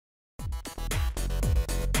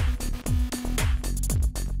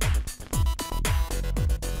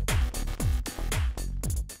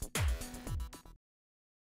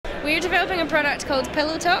We're developing a product called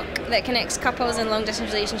Pillow Talk that connects couples in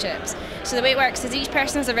long-distance relationships. So the way it works is each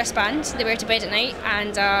person has a wristband they wear to bed at night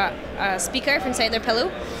and a speaker for inside their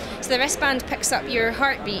pillow. So the wristband picks up your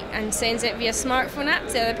heartbeat and sends it via smartphone app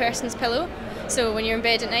to the other person's pillow. So when you're in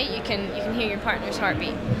bed at night, you can hear your partner's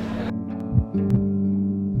heartbeat.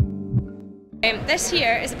 This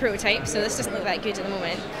here is a prototype, so this doesn't look that good at the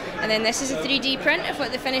moment. And then this is a 3D print of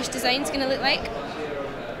what the finished design is going to look like.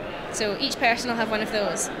 So each person will have one of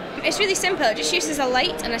those. It's really simple. It just uses a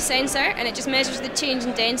light and a sensor, and it just measures the change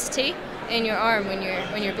in density in your arm when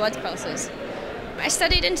your blood pulses. I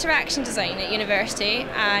studied interaction design at university,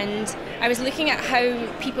 and I was looking at how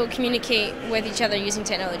people communicate with each other using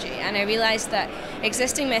technology, and I realised that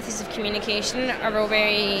existing methods of communication are all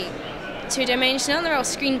very two-dimensional and they're all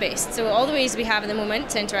screen-based. So all the ways we have at the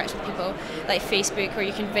moment to interact with people, like Facebook, or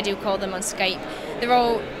you can video call them on Skype,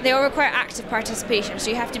 they all require active participation. So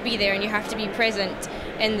you have to be there and you have to be present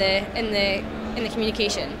in the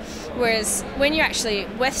communication. Whereas when you're actually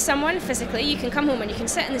with someone physically, you can come home and you can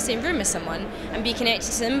sit in the same room as someone and be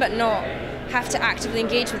connected to them, but not have to actively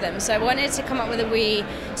engage with them. So I wanted to come up with a way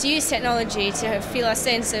to use technology to feel a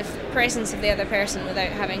sense of presence of the other person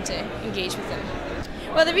without having to engage with them.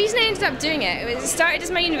 Well, the reason I ended up doing it started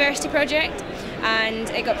as my university project, and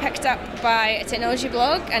it got picked up by a technology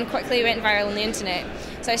blog and quickly went viral on the internet.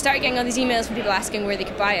 So I started getting all these emails from people asking where they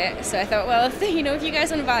could buy it. So I thought, well, if you guys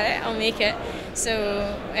want to buy it, I'll make it. So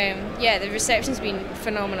yeah, the reception's been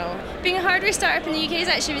phenomenal. Being a hardware startup in the UK is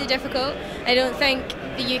actually really difficult. I don't think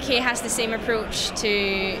the UK has the same approach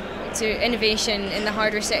to innovation in the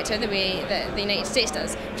hardware sector the way that the United States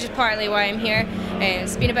does, which is partly why I'm here.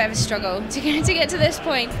 It's been a bit of a struggle to get to this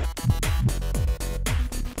point.